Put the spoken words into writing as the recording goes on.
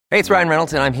Hey, it's Ryan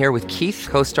Reynolds, and I'm here with Keith,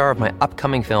 co-star of my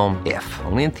upcoming film, If,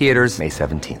 only in theaters May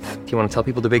 17th. Do you want to tell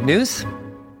people the big news?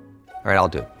 All right, I'll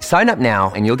do it. Sign up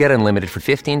now and you'll get unlimited for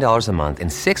 $15 a month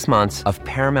and 6 months of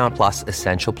Paramount Plus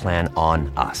Essential Plan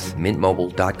on us.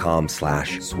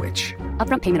 MintMobile.com/switch.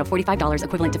 Upfront payment of $45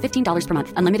 equivalent to $15 per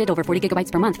month. Unlimited over 40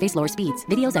 gigabytes per month. Face lower speeds.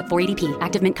 Videos at 480p.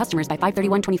 Active Mint customers by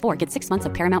 531.24 get 6 months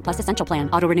of Paramount Plus Essential Plan.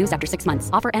 Auto renews after 6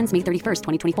 months. Offer ends May 31st,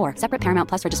 2024. Separate Paramount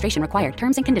Plus registration required.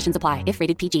 Terms and conditions apply if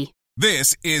rated PG.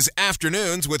 This is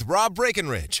Afternoons with Rob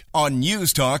Breckenridge on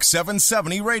News Talk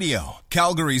 770 Radio,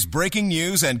 Calgary's breaking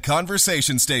news and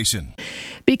conversation station.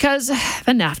 Because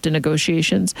the NAFTA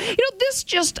negotiations, this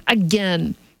just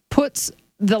again puts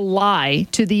the lie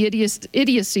to the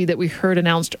idiocy that we heard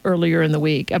announced earlier in the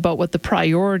week about what the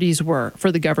priorities were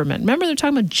for the government. Remember, they're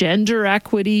talking about gender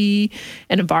equity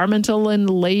and environmental and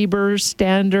labor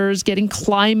standards, getting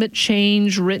climate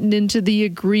change written into the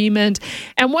agreement.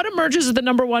 And what emerges as the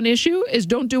number one issue is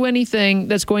don't do anything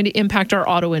that's going to impact our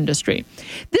auto industry.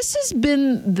 This has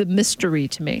been the mystery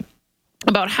to me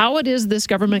about how it is this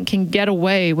government can get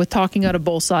away with talking out of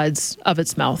both sides of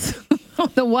its mouth. On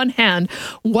the one hand,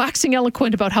 waxing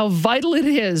eloquent about how vital it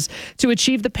is to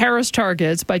achieve the Paris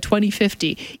targets by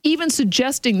 2050, even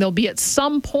suggesting they'll be at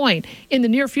some point in the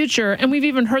near future, and we've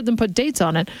even heard them put dates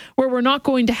on it, where we're not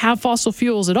going to have fossil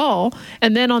fuels at all.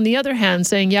 And then on the other hand,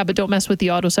 saying, yeah, but don't mess with the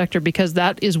auto sector because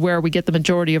that is where we get the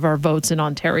majority of our votes in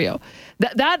Ontario.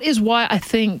 That is why I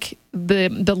think the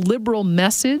Liberal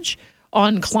message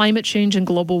on climate change and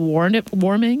global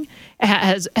warming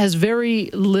has very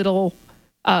little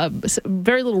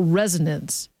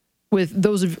resonance with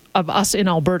those of us in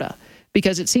Alberta,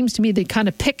 because it seems to me they kind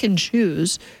of pick and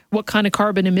choose what kind of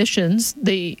carbon emissions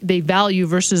they value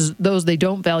versus those they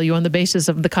don't value on the basis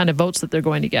of the kind of votes that they're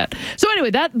going to get. So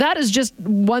anyway, that is just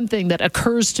one thing that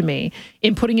occurs to me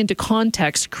in putting into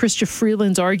context Chrystia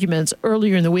Freeland's arguments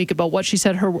earlier in the week about what she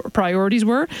said her priorities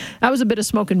were. That was a bit of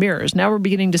smoke and mirrors. Now we're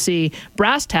beginning to see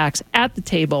brass tacks at the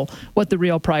table what the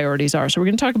real priorities are. So we're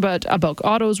going to talk about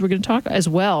autos. We're going to talk as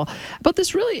well about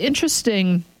this really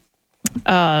interesting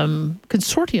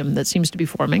consortium that seems to be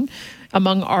forming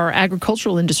among our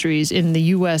agricultural industries in the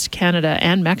U.S., Canada,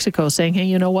 and Mexico, saying, hey,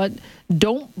 you know what?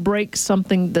 Don't break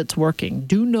something that's working.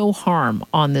 Do no harm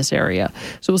on this area.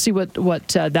 So we'll see what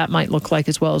that might look like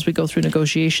as well as we go through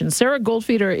negotiations. Sarah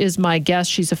Goldfeder is my guest.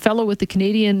 She's a fellow with the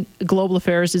Canadian Global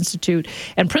Affairs Institute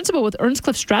and principal with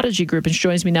Earnscliffe Strategy Group, and she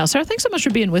joins me now. Sarah, thanks so much for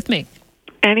being with me.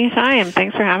 Anytime.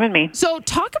 Thanks for having me. So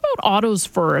talk about autos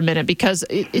for a minute, because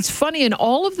it's funny, in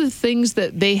all of the things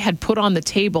that they had put on the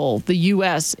table, the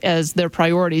U.S. as their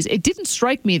priorities, it didn't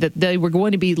strike me that they were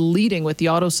going to be leading with the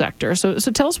auto sector. So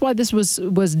tell us why this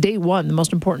was day one, the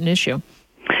most important issue.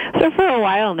 So for a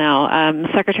while now,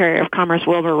 Secretary of Commerce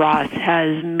Wilbur Ross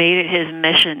has made it his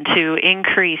mission to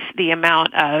increase the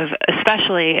amount of,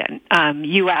 especially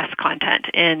U.S. content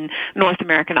in North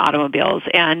American automobiles,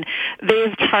 and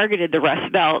they've targeted the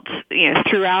Rust Belt,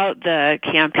 throughout the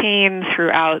campaign,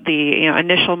 throughout the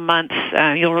initial months.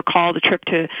 You'll recall the trip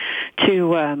to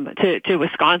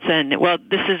Wisconsin. Well,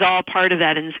 this is all part of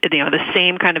that, the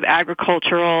same kind of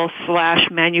agricultural /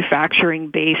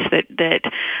 manufacturing base that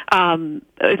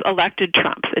elected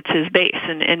Trump. It's his base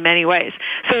in many ways.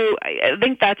 So I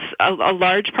think that's a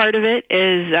large part of it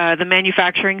is the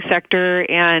manufacturing sector,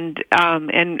 and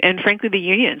frankly the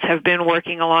unions have been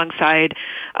working alongside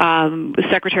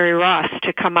Secretary Ross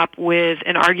to come up with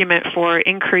an argument for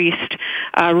increased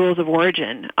rules of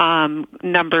origin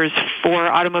numbers for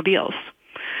automobiles.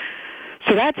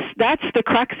 So that's the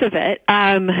crux of it,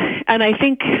 and I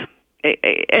think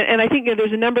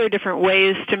there's a number of different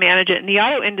ways to manage it. And the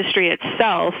auto industry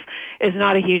itself is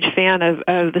not a huge fan of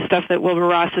the stuff that Wilbur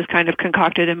Ross has kind of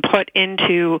concocted and put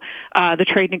into the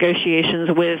trade negotiations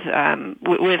with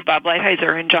Bob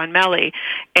Lighthizer and John Melly.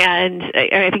 And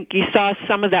I think you saw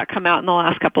some of that come out in the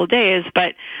last couple of days.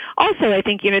 But also, I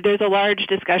think there's a large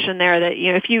discussion there that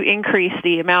if you increase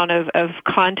the amount of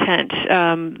content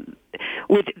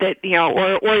with that,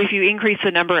 or if you increase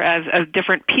the number of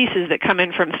different pieces that come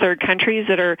in from third countries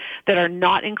that are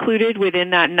not included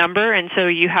within that number, and so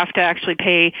you have to actually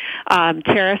pay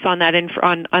tariffs on that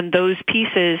on those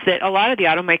pieces. That a lot of the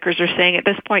automakers are saying at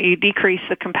this point you decrease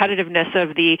the competitiveness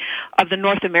of the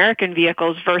North American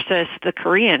vehicles versus the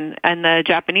Korean and the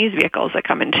Japanese vehicles that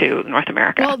come into North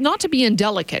America. Well, not to be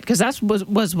indelicate, because that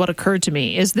was what occurred to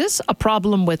me. Is this a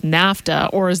problem with NAFTA,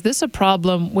 or is this a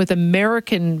problem with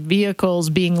American vehicles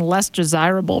being less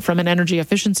desirable from an energy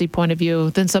efficiency point of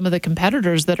view than some of the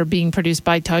competitors that are being produced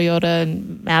by Toyota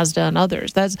and Mazda and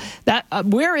others?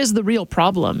 Where is the real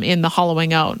problem in the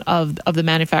hollowing out of the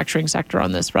manufacturing sector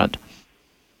on this front?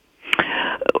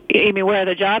 You mean where are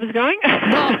the jobs going?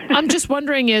 Well, I'm just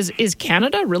wondering, is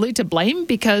Canada really to blame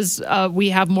because we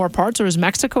have more parts, or is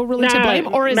Mexico really to blame?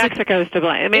 Or is Mexico's to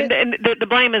blame. I mean, the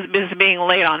blame is being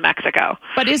laid on Mexico.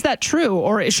 But is that true,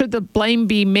 or should the blame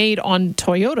be made on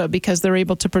Toyota because they're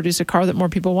able to produce a car that more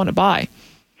people want to buy?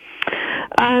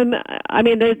 I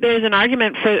mean, there's an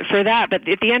argument for that, but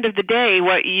at the end of the day,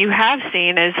 what you have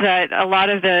seen is that a lot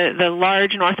of the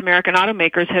large North American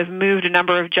automakers have moved a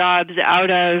number of jobs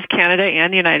out of Canada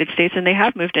and the United States, and they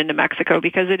have moved into Mexico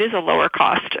because it is a lower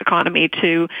cost economy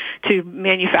to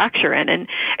manufacture in.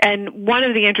 And one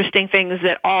of the interesting things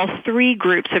that all three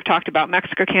groups have talked about,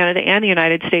 Mexico, Canada, and the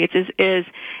United States, is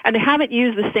and they haven't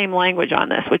used the same language on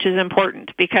this, which is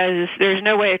important because there's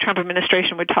no way a Trump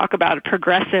administration would talk about a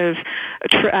progressive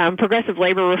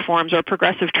labor reforms or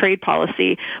progressive trade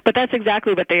policy, but that's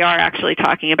exactly what they are actually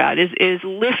talking about, is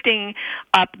lifting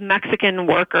up Mexican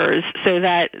workers so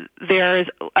that there's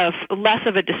less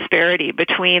of a disparity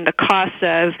between the costs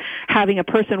of having a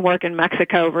person work in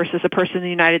Mexico versus a person in the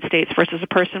United States versus a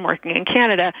person working in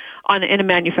Canada in a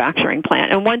manufacturing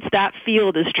plant. And once that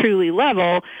field is truly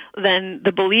level, then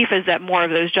the belief is that more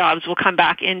of those jobs will come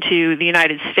back into the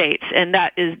United States, and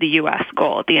that is the U.S.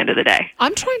 goal at the end of the day.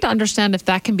 I'm trying to understand if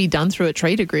that can be done through a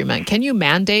trade agreement. Can you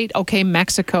mandate, okay,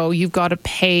 Mexico, you've got to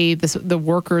pay the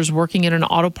workers working in an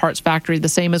auto parts factory the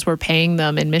same as we're paying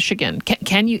them in Michigan?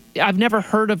 Can you? I've never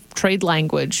heard of trade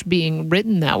language being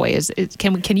written that way.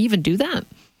 Can you even do that?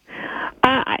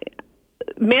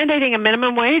 Mandating a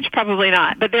minimum wage, probably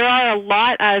not. But there are a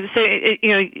lot of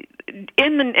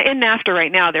in NAFTA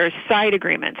right now, there's side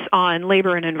agreements on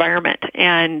labor and environment,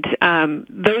 and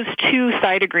those two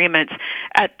side agreements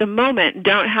at the moment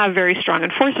don't have very strong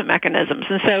enforcement mechanisms.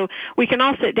 And so we can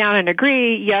all sit down and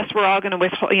agree, yes, we're all going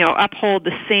to uphold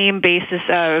the same basis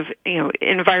of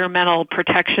environmental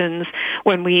protections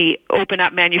when we open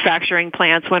up manufacturing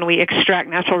plants, when we extract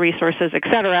natural resources, et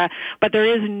cetera. But there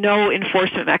is no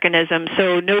enforcement mechanism,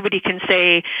 so nobody can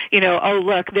say, oh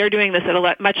look, they're doing this at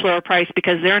a much lower price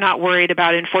because they're not worried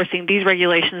about enforcing these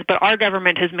regulations, but our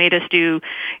government has made us do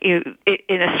it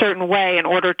in a certain way in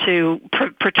order to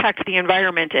protect the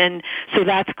environment, and so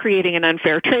that's creating an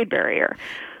unfair trade barrier.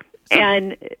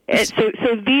 And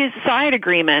so these side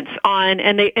agreements and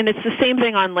it's the same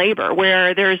thing on labor,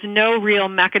 where there's no real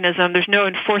mechanism, there's no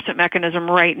enforcement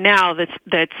mechanism right now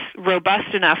that's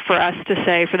robust enough for us to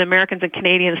say, for the Americans and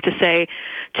Canadians to say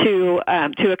to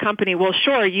a company, well,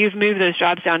 sure, you've moved those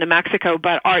jobs down to Mexico,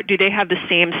 but do they have the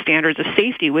same standards of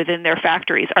safety within their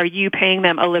factories? Are you paying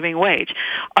them a living wage?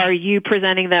 Are you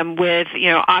presenting them with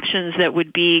options that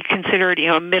would be considered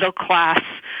a middle class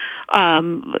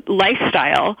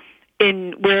lifestyle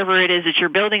in wherever it is that you're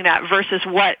building that, versus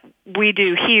what we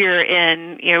do here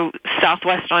in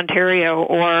Southwest Ontario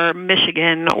or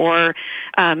Michigan or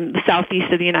the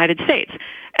southeast of the United States.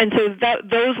 And so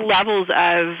those levels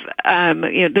of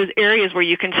those areas where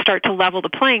you can start to level the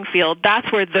playing field,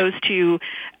 that's where those two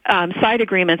side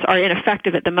agreements are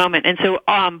ineffective at the moment. And so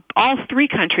all three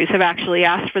countries have actually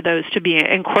asked for those to be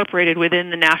incorporated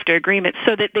within the NAFTA agreement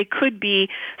so that they could be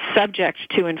subject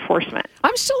to enforcement.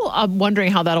 I'm still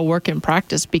wondering how that'll work in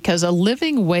practice, because a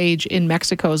living wage in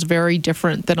Mexico is very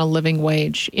different than a living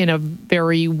wage in a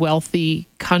very wealthy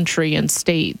country and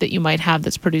state that you might have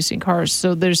that's producing cars.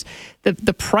 So there's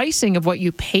the pricing of what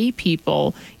you pay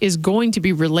people is going to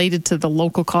be related to the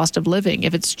local cost of living.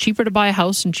 If it's cheaper to buy a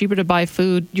house and cheaper to buy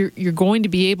food, you're going to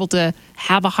be able to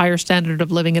have a higher standard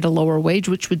of living at a lower wage,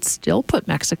 which would still put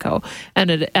Mexico at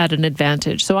an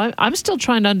advantage. So I'm still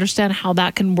trying to understand how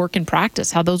that can work in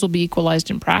practice, how those will be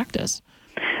equalized in practice.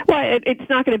 Well, it's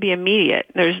not going to be immediate.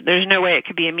 There's no way it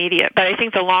could be immediate. But I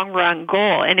think the long-run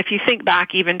goal, and if you think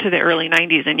back even to the early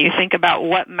 90s and you think about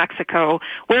where Mexico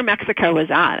was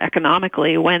at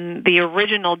economically when the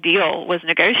original deal was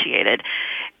negotiated,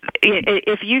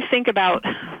 if you think about,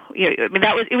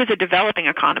 it was a developing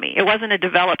economy. It wasn't a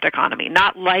developed economy,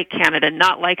 not like Canada,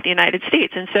 not like the United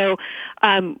States. And so,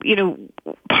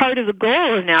 part of the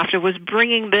goal of NAFTA was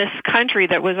bringing this country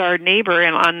that was our neighbor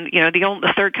and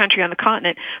the third country on the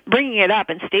continent, bringing it up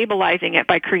and stabilizing it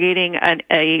by creating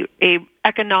a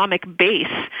economic base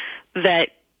that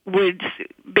would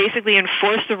basically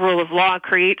enforce the rule of law,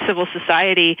 create civil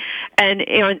society, and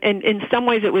in some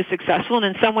ways it was successful, and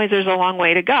in some ways there's a long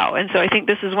way to go. And so I think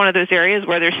this is one of those areas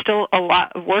where there's still a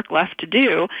lot of work left to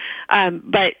do,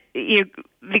 but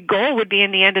the goal would be,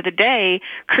 in the end of the day,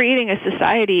 creating a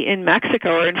society in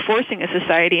Mexico or enforcing a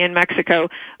society in Mexico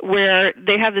where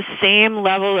they have the same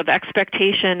level of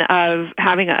expectation of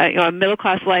having a middle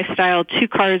class lifestyle, 2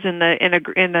 cars in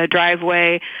the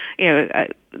driveway,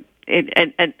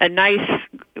 a nice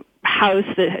house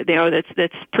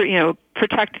that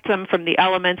protects them from the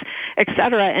elements, et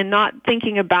cetera, and not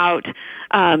thinking about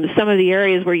some of the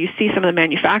areas where you see some of the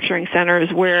manufacturing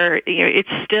centers where it's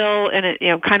still in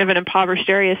a kind of an impoverished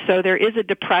area, so there is a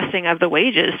depressing of the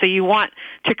wages. So you want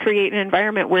to create an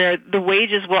environment where the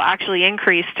wages will actually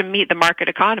increase to meet the market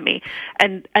economy,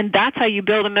 and that's how you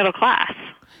build a middle class.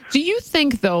 Do you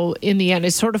think, though, in the end,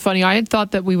 it's sort of funny, I had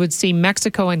thought that we would see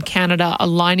Mexico and Canada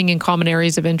aligning in common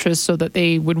areas of interest so that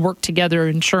they would work together,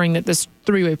 ensuring that this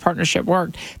three-way partnership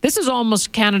worked. This is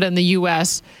almost Canada and the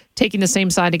U.S. taking the same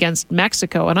side against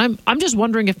Mexico. And I'm just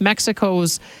wondering if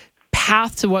Mexico's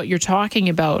path to what you're talking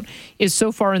about is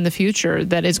so far in the future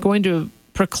that it's going to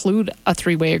preclude a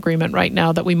three-way agreement right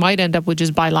now, that we might end up with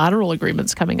just bilateral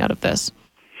agreements coming out of this.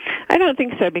 I don't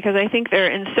think so, because I think they're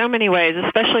in so many ways,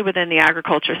 especially within the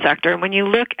agriculture sector. And when you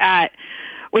look at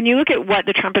what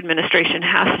the Trump administration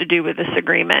has to do with this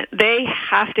agreement, they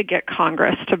have to get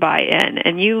Congress to buy in.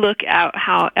 And you look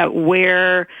at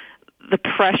where the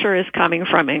pressure is coming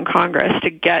from in Congress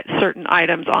to get certain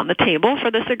items on the table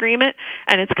for this agreement,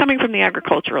 and it's coming from the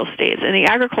agricultural states. And the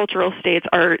agricultural states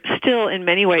are still in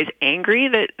many ways angry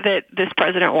that this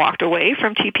president walked away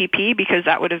from TPP, because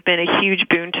that would have been a huge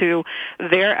boon to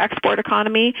their export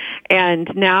economy.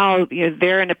 And now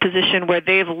they're in a position where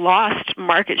they've lost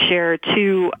market share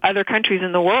to other countries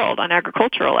in the world on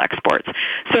agricultural exports.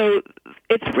 So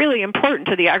it's really important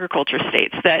to the agriculture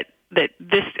states that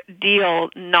this deal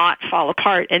not fall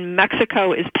apart, and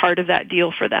Mexico is part of that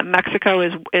deal for them. Mexico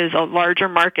is a larger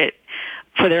market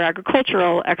for their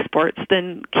agricultural exports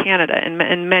than Canada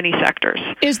in many sectors.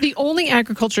 Is the only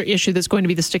agriculture issue that's going to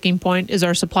be the sticking point is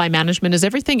our supply management? Is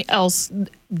everything else,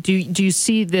 do you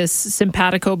see this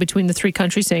simpatico between the three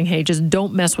countries saying, hey, just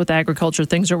don't mess with agriculture,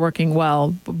 things are working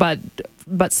well, but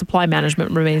supply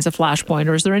management remains a flashpoint?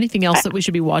 Or is there anything else that we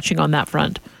should be watching on that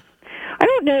front? I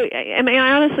don't know. I mean,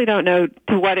 I honestly don't know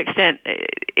to what extent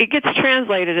it gets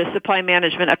translated as supply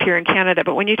management up here in Canada.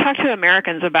 But when you talk to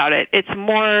Americans about it, it's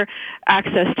more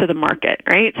access to the market,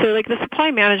 right? So like the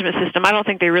supply management system, I don't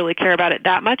think they really care about it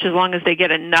that much as long as they get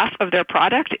enough of their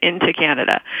product into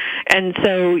Canada. And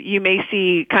so you may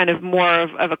see kind of more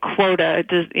of a quota,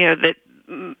 that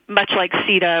much like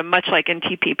CETA, much like in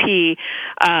TPP,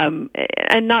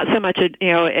 and not so much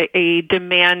a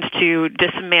demand to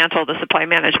dismantle the supply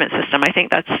management system. I think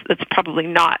that's probably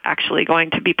not actually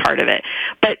going to be part of it.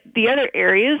 But the other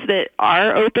areas that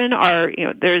are open are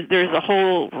there's a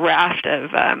whole raft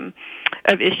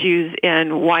of issues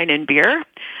in wine and beer.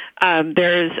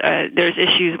 There's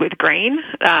issues with grain.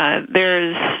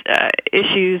 There's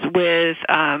issues with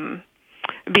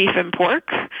beef and pork.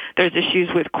 There's issues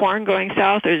with corn going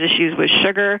south. There's issues with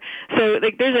sugar. So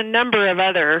there's a number of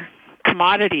other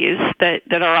commodities that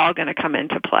are all going to come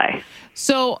into play.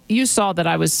 So you saw that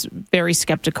I was very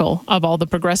skeptical of all the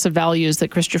progressive values that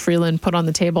Chrystia Freeland put on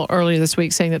the table earlier this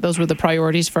week, saying that those were the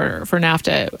priorities for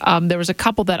NAFTA. There was a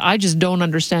couple that I just don't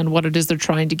understand what it is they're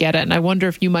trying to get at, and I wonder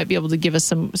if you might be able to give us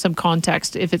some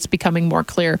context if it's becoming more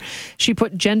clear. She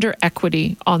put gender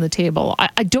equity on the table.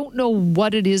 I don't know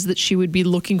what it is that she would be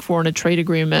looking for in a trade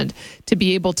agreement to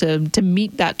be able to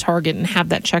meet that target and have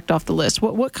that checked off the list.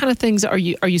 What kind of things are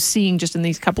you seeing just in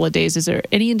these couple of days? Is there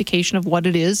any indication of what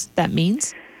it is that means?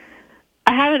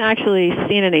 I haven't actually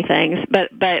seen anything, but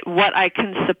what I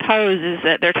can suppose is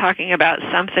that they're talking about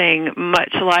something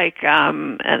much like,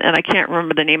 and I can't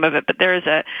remember the name of it, but there's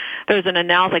an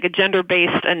analysis, like a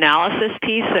gender-based analysis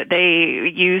piece that they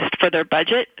used for their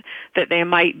budget that they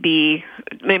might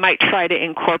try to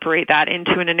incorporate that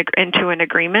into an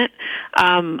agreement.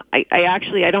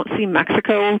 I don't see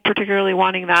Mexico particularly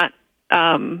wanting that.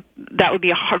 That would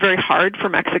be very hard for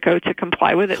Mexico to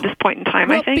comply with at this point in time,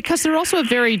 I think. Because they're also a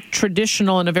very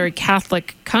traditional and a very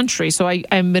Catholic country. So I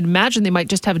would imagine they might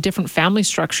just have a different family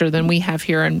structure than we have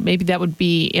here. And maybe that would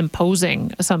be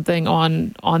imposing something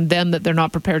on them that they're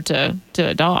not prepared to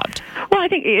adopt. Well, I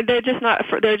think they're just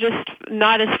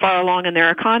not as far along in their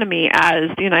economy as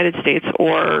the United States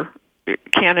or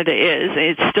Canada is.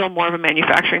 It's still more of a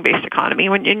manufacturing-based economy.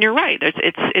 And you're right,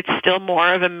 it's still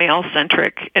more of a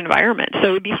male-centric environment. So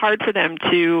it would be hard for them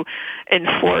to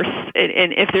enforce.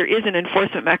 And if there is an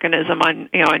enforcement mechanism on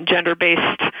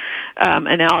gender-based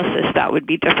analysis, that would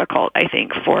be difficult, I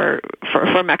think, for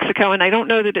Mexico. And I don't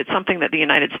know that it's something that the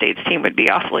United States team would be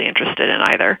awfully interested in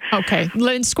either. Okay,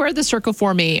 Lynn, square the circle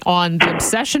for me on the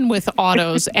obsession with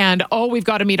autos and we've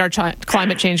got to meet our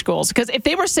climate change goals. Because if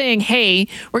they were saying, hey,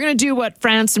 we're going to do what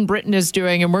France and Britain is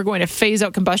doing, and we're going to phase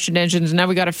out combustion engines, and now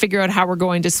we got to figure out how we're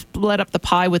going to split up the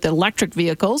pie with electric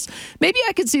vehicles. Maybe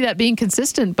I could see that being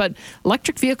consistent, but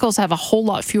electric vehicles have a whole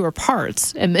lot fewer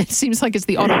parts, and it seems like it's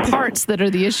the auto parts that are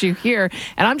the issue here.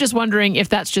 And I'm just wondering if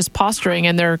that's just posturing,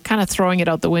 and they're kind of throwing it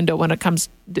out the window when it comes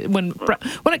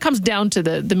down to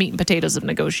the meat and potatoes of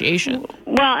negotiation.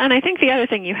 Well, and I think the other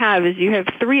thing you have is you have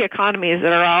three economies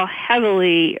that are all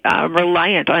heavily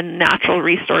reliant on natural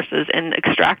resources and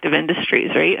extractive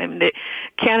industries, right? I mean,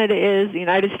 Canada is, the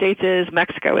United States is,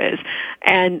 Mexico is,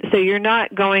 and so you're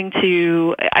not going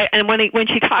to. And when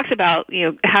she talks about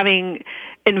having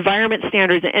environment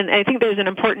standards, and I think there's an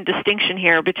important distinction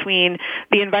here between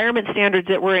the environment standards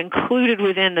that were included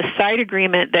within the side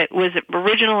agreement that was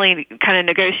originally kind of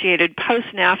negotiated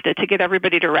post-NAFTA to get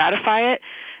everybody to ratify it,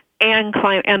 and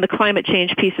the climate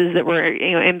change pieces that were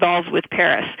involved with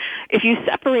Paris. If you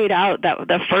separate out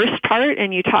the first part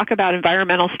and you talk about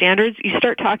environmental standards, you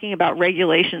start talking about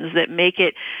regulations that make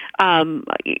it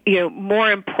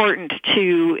more important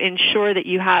to ensure that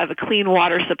you have a clean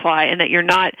water supply and that you're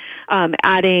not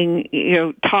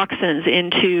adding toxins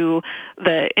into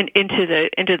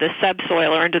the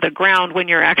subsoil or into the ground when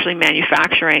you're actually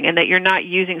manufacturing, and that you're not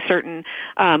using certain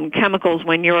chemicals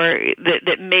when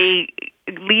that may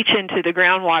leach into the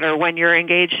groundwater when you're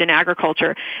engaged in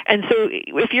agriculture. And so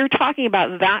if you're talking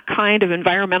about that kind of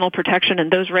environmental protection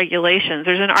and those regulations,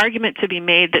 there's an argument to be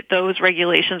made that those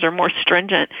regulations are more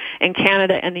stringent in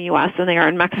Canada and the U.S. than they are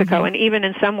in Mexico, and even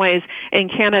in some ways in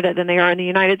Canada than they are in the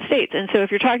United States. And so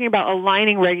if you're talking about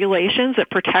aligning regulations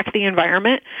that protect the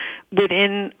environment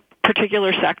within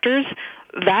particular sectors,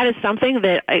 that is something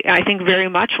that I think very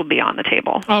much will be on the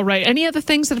table. All right. Any other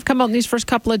things that have come out in these first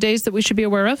couple of days that we should be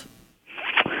aware of?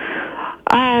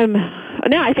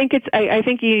 No, I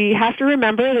think you have to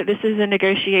remember that this is a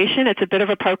negotiation. It's a bit of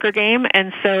a poker game,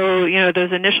 and so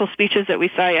those initial speeches that we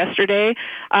saw yesterday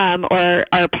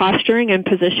are posturing and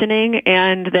positioning,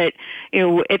 and that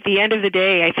at the end of the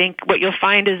day, I think what you'll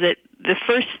find is that the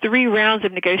first three rounds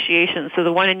of negotiations, so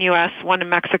the one in U.S., one in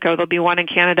Mexico, there'll be one in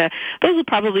Canada, those will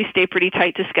probably stay pretty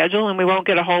tight to schedule, and we won't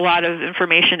get a whole lot of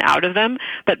information out of them.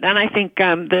 But then I think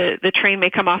the train may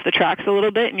come off the tracks a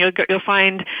little bit, and you'll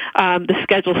find the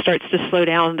schedule starts to slow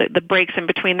down. The breaks in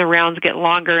between the rounds get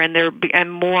longer,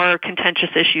 and more contentious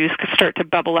issues start to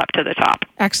bubble up to the top.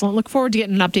 Excellent. Look forward to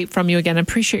getting an update from you again. I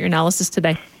appreciate your analysis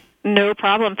today. No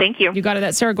problem. Thank you. You got it.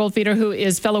 That's Sarah Goldfeder, who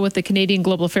is fellow with the Canadian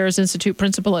Global Affairs Institute,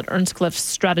 principal at Earnscliffe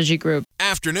Strategy Group.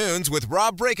 Afternoons with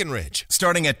Rob Breckenridge,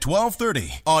 starting at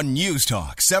 12:30 on News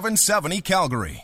Talk 770 Calgary.